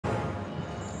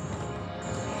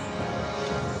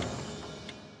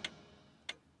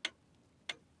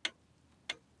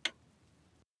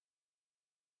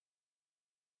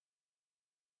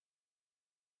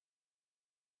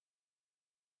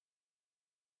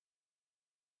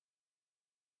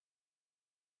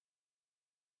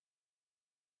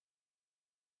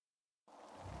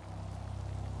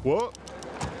What?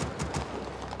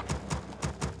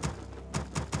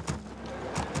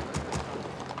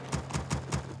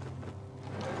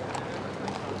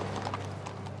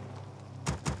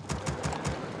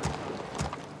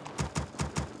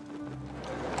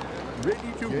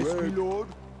 Ready to work. Yes, my lord.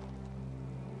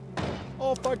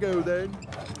 Off I go then.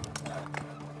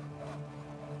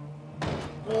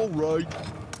 All right.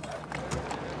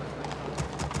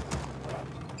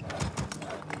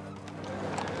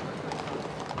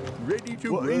 Ready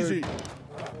to work. What is it?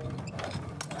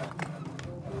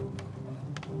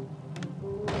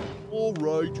 All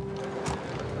right.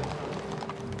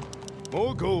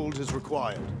 More gold is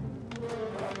required.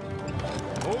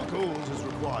 More gold is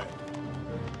required.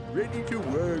 Ready to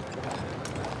work.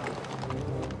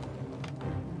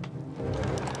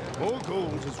 More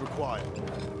gold is required.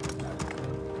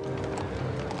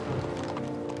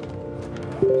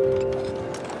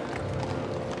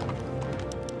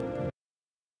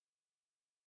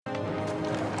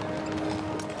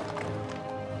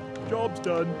 Job's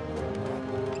done.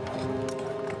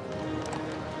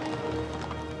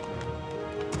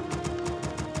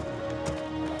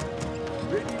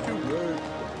 Ready to work.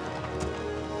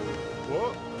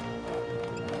 What?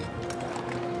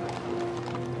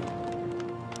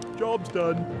 Job's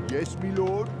done. Yes, me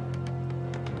lord.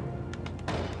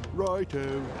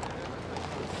 Righto.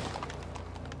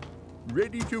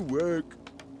 Ready to work.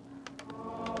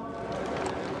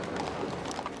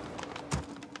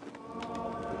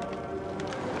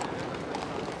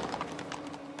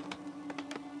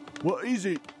 What is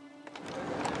it?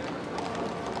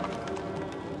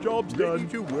 Job's done. Ready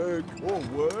to work. Or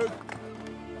work.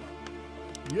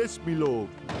 Yes, me lord.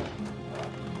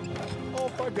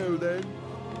 Off I go then.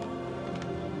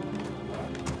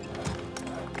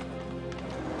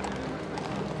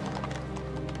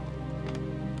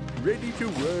 Ready to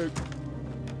work.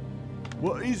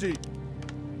 What is it?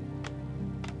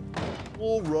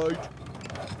 All right.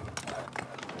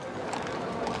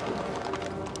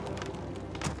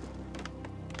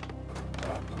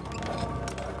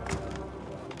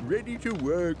 Ready to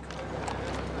work.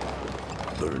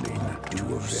 Burning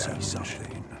to see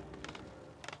something.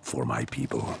 For my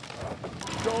people.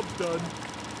 Job's done.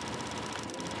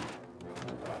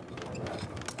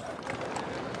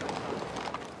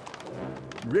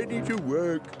 Ready to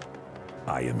work.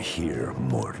 I am here,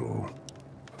 mortal.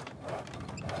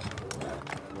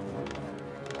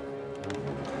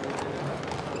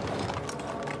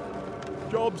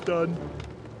 Job's done.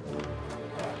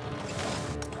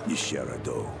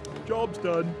 Yisharado. Job's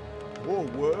done. More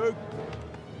work.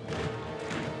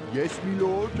 Yes, me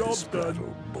lord. Job's this done.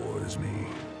 battle bores me.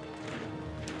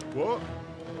 What?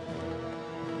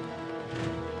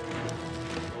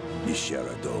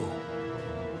 Yisharado.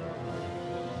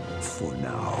 For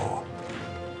now.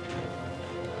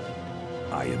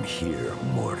 I am here,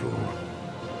 mortal.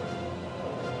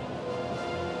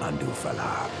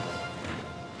 Andufala.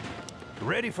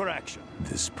 Ready for action.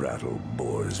 This prattle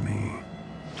bores me.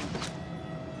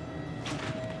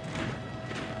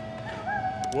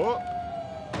 What?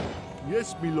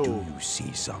 Yes, me lord. Do you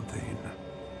see something?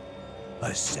 A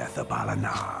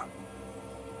Sethabalana.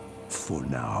 For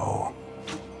now.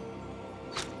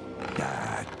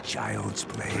 Child's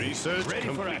play. Research ready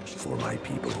complete. For action. For my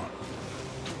people.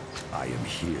 I am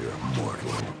here,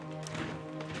 mortal.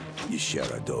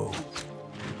 Yisharado.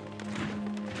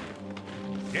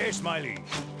 Yes, my liege.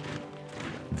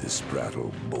 This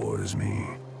prattle bores me.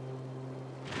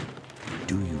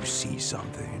 Do you see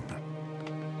something?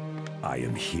 I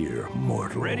am here,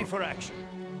 mortal. Ready for action.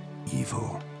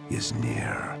 Evil is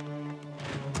near.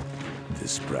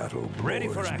 This prattle bores ready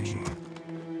for action.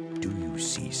 me. Do you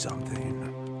see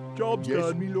something? Job's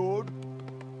done, me lord.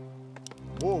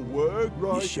 More work,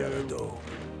 right? Yisharado.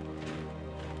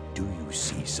 Do you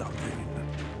see something?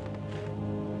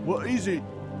 What is it?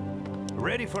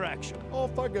 Ready for action.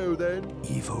 Off I go then.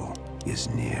 Evil is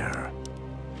near.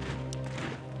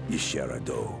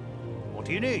 Yisharado. What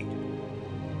do you need?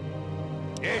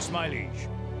 Yes, my liege.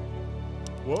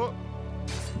 What?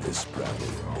 This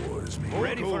prattle bores me.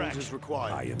 Ready for action. Is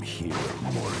required. I am here,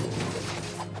 mortal.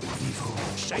 Evil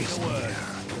say is the word. near.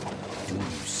 Do you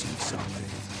see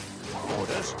something?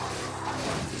 Orders.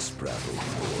 This prattle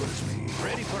bores me.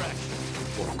 Ready for action.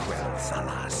 Forquel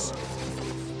Thalas.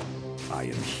 I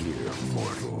am here,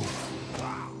 mortal.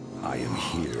 I am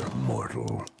here,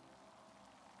 mortal.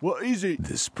 What is it?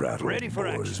 This prattle ready for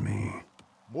bores action. me.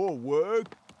 More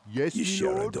work? Yes, me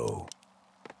lord. Yisharado.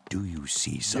 Do you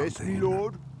see something? Yes, me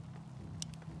lord.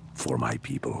 For my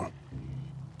people.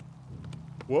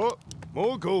 What?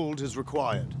 More gold is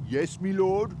required. Yes, me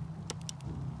lord.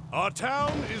 Our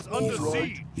town is under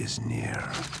siege. Is near.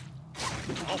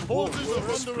 Our forces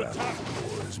are under Battle attack.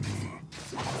 bores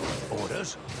me.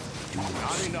 Orders? Do you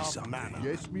Not see enough something? mana.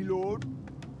 Yes, me lord.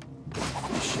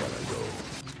 Shall I go?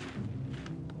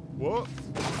 What?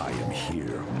 I am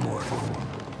here, mortal.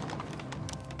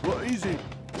 What is it?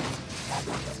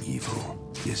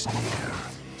 Evil is near.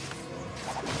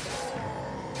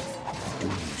 Do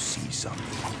you see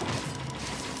something?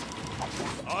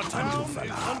 Our town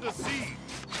is under siege.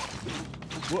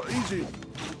 What is it?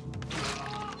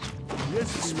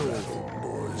 Yes, me lord. Battle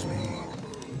bores me.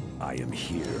 I am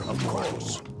here, of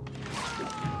course.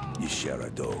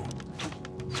 Yisharado.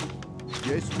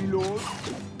 Yes, me lord.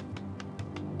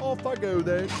 Off I go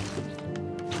then.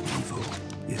 Evil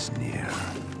is near.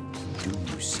 Do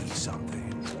you see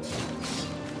something?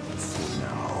 For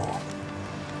now,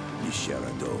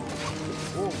 Yisharado.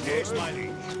 Oh, Yes, my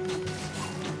liege.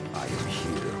 I am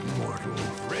here, mortal.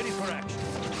 Ready for action.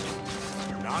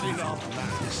 Not enough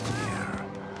mana. Is near.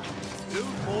 Do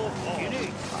more for you.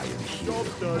 I am here, Job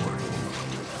done. mortal.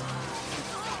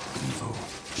 Evil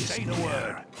is Say near. the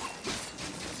word.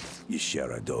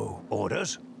 Yisharado.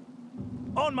 Orders?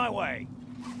 On my way.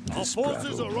 Our This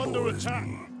forces battle are under bores attack.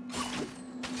 me.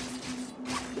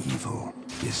 Evil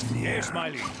is near. Yes, my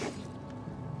liege.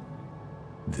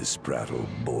 This prattle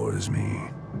bores me.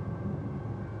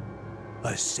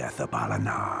 A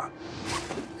Sethabalana.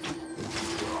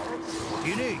 What do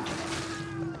you need?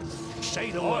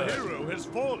 Say the word. Our hero has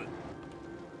fallen.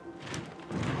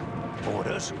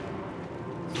 Orders?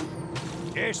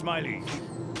 Yes, my liege.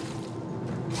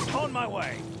 On my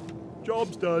way.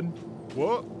 Job's done.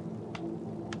 What?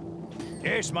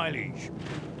 Yes, my liege.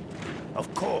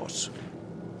 Of course.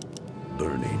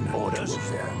 Burning Orders? to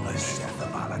avenge a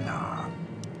Sethabalana.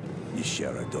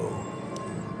 Yisharado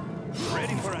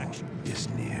Ready for action. is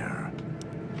near.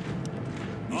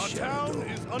 Our town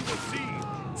Yisharado is under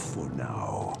siege. for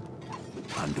now.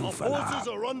 Our Andufala forces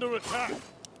are under attack.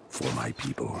 for my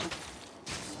people.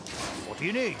 What do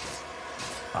you need?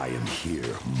 I am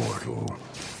here, mortal.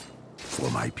 For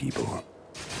my people.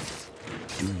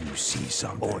 Do you see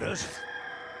something? Orders?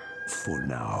 For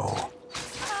now.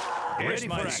 Ready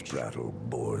for This action. battle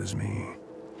bores me.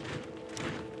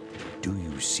 Do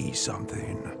you see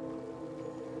something?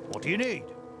 What do you need?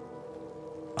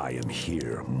 I am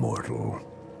here, mortal.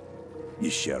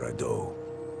 Yisharado.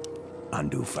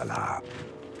 Andufala.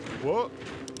 What?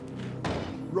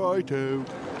 Righto.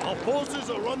 Our forces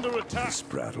are under attack. This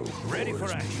battle Ready for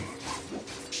bores action. me.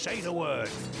 Say the word.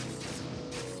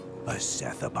 A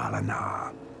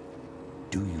Sethabalana.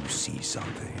 Do you see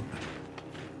something?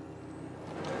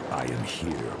 I am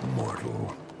here,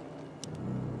 mortal.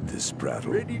 This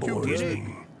battle Ready to bores get it.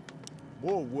 me.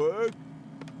 More work.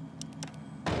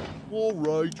 All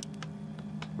right.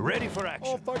 Ready for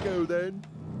action. Off I go then.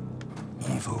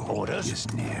 Evil Orders?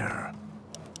 is near.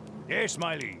 Yes,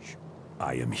 my liege.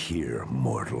 I am here,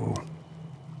 mortal.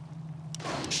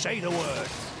 Say the word.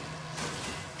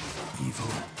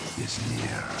 Evil is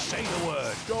near. Say the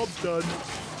word. Job's done.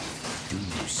 Do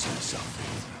you see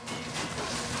something?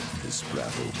 This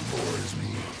battle bores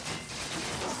me.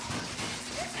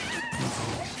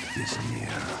 Evil is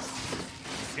near.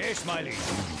 Yes, my liege.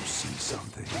 Do you see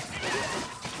something?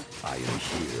 I am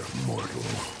here, mortal.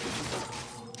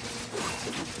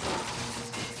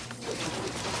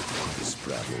 This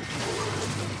battle bores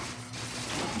me.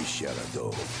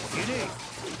 Yisharado. What do you need?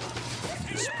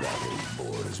 This battle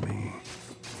bores me.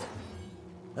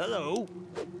 Hello.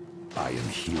 I am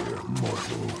here,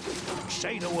 mortal.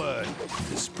 Say the word.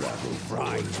 This battle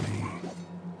Right. bores me.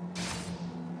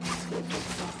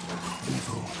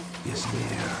 Evil is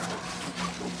near.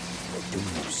 Do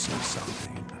you see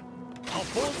something? Our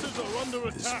forces are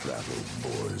under This attack. battle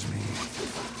bores me.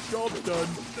 Job's done.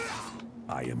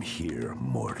 I am here,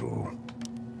 mortal.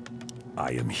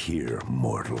 I am here,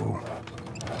 mortal.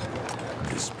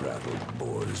 This battle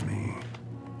bores me.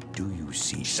 Do you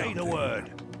see Say something? the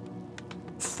word.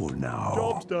 For now.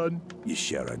 Job's done.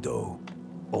 Yisharado.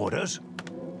 Orders?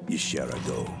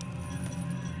 Yisharado.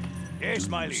 Yes,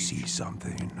 Do my you liege. see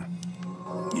something?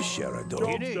 Yisharado. you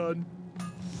Job's need? done.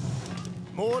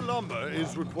 More lumber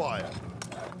is required.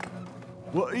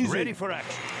 What is Ready it? for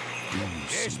action. Do you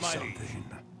Yes, see my liege. something?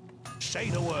 Say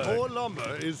the word. More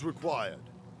lumber is required.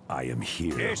 I am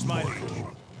here, Yes, my mortal. liege.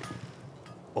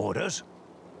 Orders?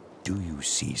 Do you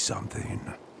see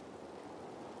something?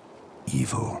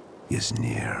 Evil is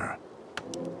near.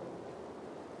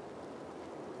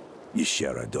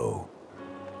 Yisharado.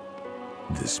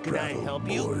 This Can I battle help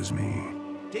you? bores me.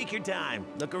 Take your time.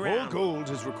 Look More around. gold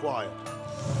is required.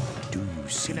 Do you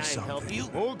see Can I something? help you?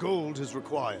 More gold is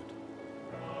required.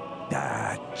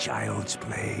 Ah, child's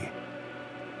play.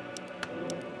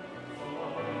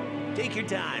 Take your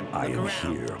time. I Look am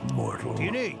around. here, mortal. What do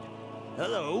you need?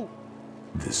 Hello?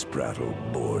 This prattle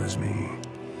bores me.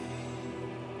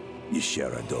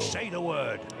 Yisharado. Say the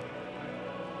word.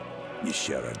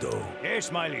 Yisharado.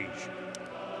 Yes, my liege.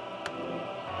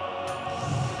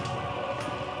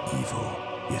 Evil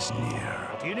is near.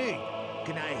 What do you need?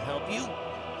 Can I help you?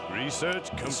 Research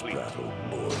This complete. prattle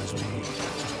bores me.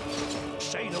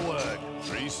 Say the word.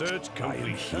 Research I am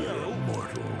complete. here, Hello?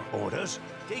 mortal. Orders.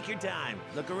 Take your time.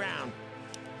 Look around.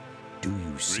 Do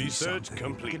you see Research something?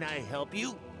 complete. Can I help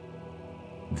you?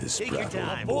 This Take your prattle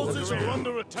time. bores Forces me. are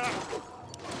under attack.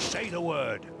 Say the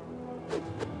word.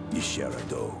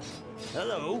 Yisharado.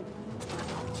 Hello?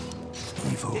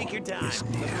 Evil Take your time. is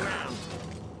Look near. around.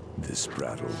 This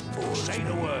prattle bores Say me.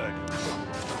 the word.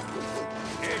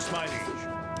 Yes, my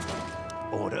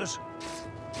liege. Orders.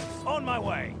 On my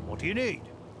way. What do you need?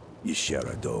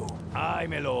 Yisharado. Aye,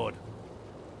 my lord.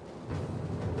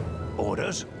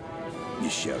 Orders.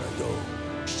 Yisharado.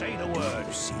 Say the Do word.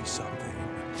 you see something?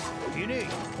 What do you need?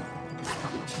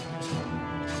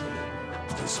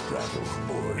 This prattle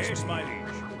bores Yes, me. my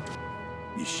liege.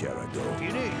 Yisharado. What do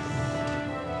you need?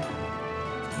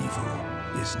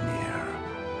 Evil is near.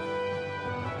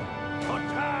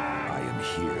 Attack! I am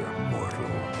here,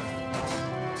 mortal.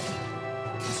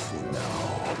 For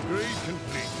now, Upgrade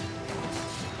complete.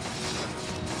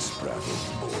 this prattle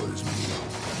bores me.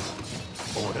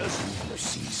 Orders. You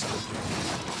see something?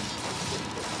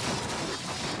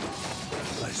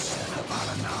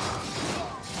 Asethabalana.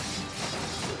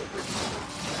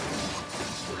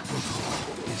 Evil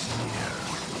is near.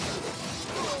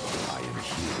 I am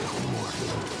here,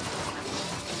 mortal.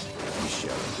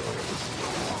 Yisharado.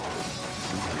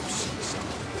 You see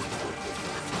something?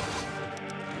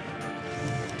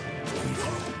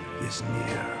 Evil is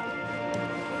near.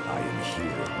 I am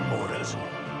here, Orders.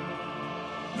 mortal.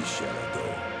 Yisharado.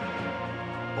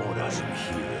 I Orders. am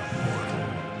here, mortal.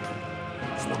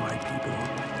 For my people.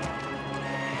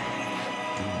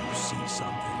 Do you see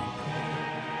something?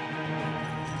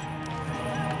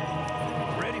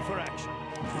 Ready for action.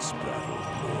 This battle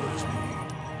bores me.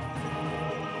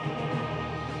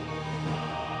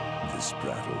 This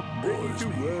battle Ready bores to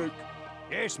me. work.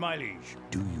 Yes, my liege.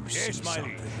 Do you Yes, see my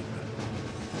something? liege.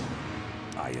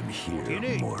 I am here, do you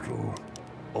need? mortal.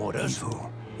 Orders.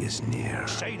 Evil is near.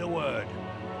 Say the word.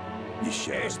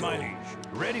 Yes, my Yisharado. liege.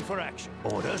 Ready for action.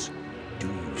 Orders. Do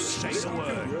you see Say the something?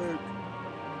 word. Work.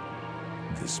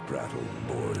 This battle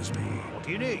bores me. What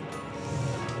do you need?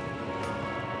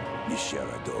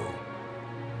 Yisharado.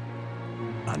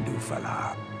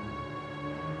 Andufala.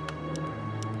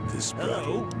 This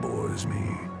battle Hello? bores me.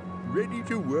 Ready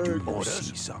to work. Do you Orders.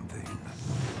 see something?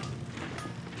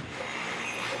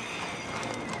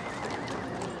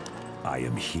 I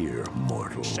am here,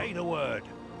 mortal. Say the word.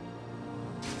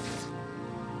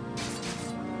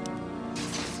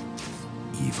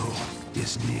 Evil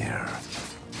is near.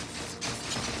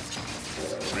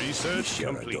 Research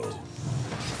complete. Yisharado.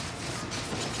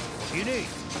 What do you need?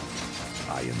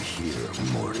 I am here,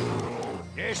 mortal.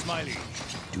 Yes, my liege.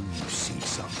 Do you see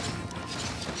something?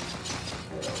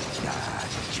 Ah,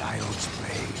 child's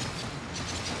play.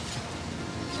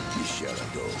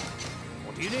 Yisharado.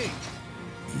 What do you need?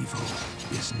 Evil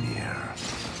is near.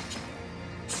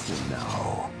 For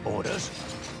now, Orders.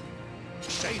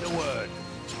 Say the word.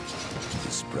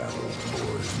 this battle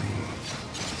bores me.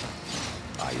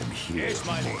 I am here, Yes,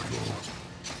 my liege. mortal.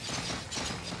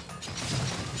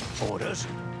 Orders.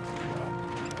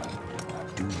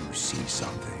 Do you see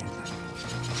something?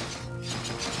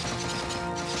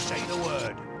 Say the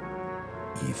word.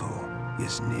 Evil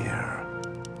is near.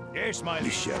 Yes, my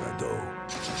liege. Yisharado.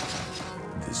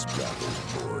 This battle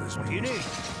bores What do you me. need?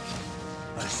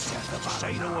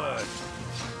 Say the word.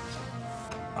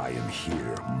 I am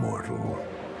here, mortal.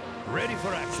 Ready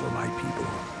for action. For my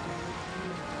people.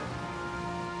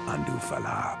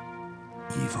 Andufala.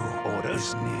 Evil Orders.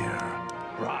 is near.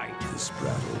 Right. This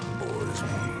battle bores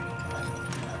me.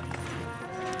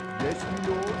 Yes, my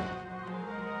lord.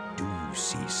 Do you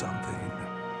see something?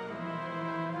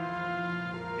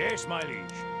 Yes, my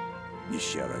liege.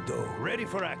 Yisharado. Ready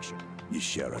for action.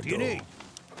 Yisharado. What do you need?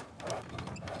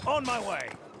 On my way.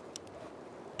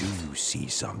 Do you see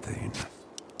something?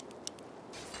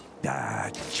 Ah,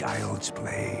 child's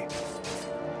play.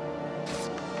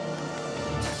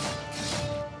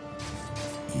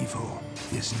 Evil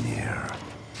is near.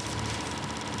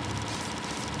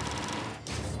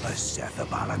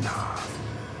 Asethabalana.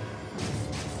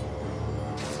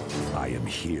 I am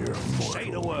here, mortal. Say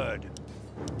the word.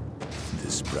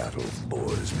 This battle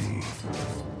bores me.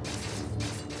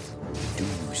 Do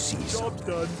you see Job's something?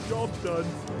 done. Job's done.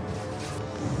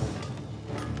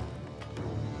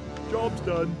 Job's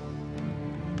done.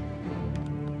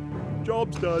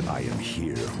 Job's done. I am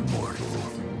here, mortal.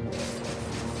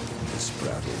 This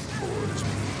prattle bores me.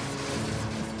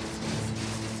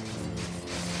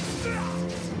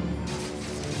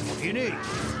 What do you need?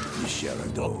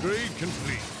 Sherado. Upgrade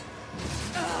complete.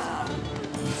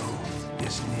 Evil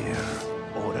is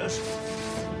near. Orders?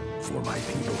 For my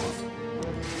people.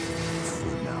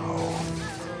 For now.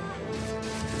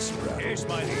 This prattle Yes,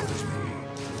 my liege. bores me.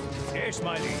 Yes,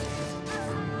 my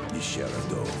liege.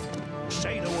 Sherado.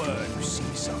 Say the word. You see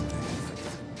something?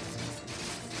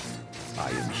 I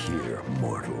am here,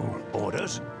 mortal.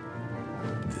 Orders?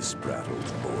 This prattle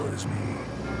bores me.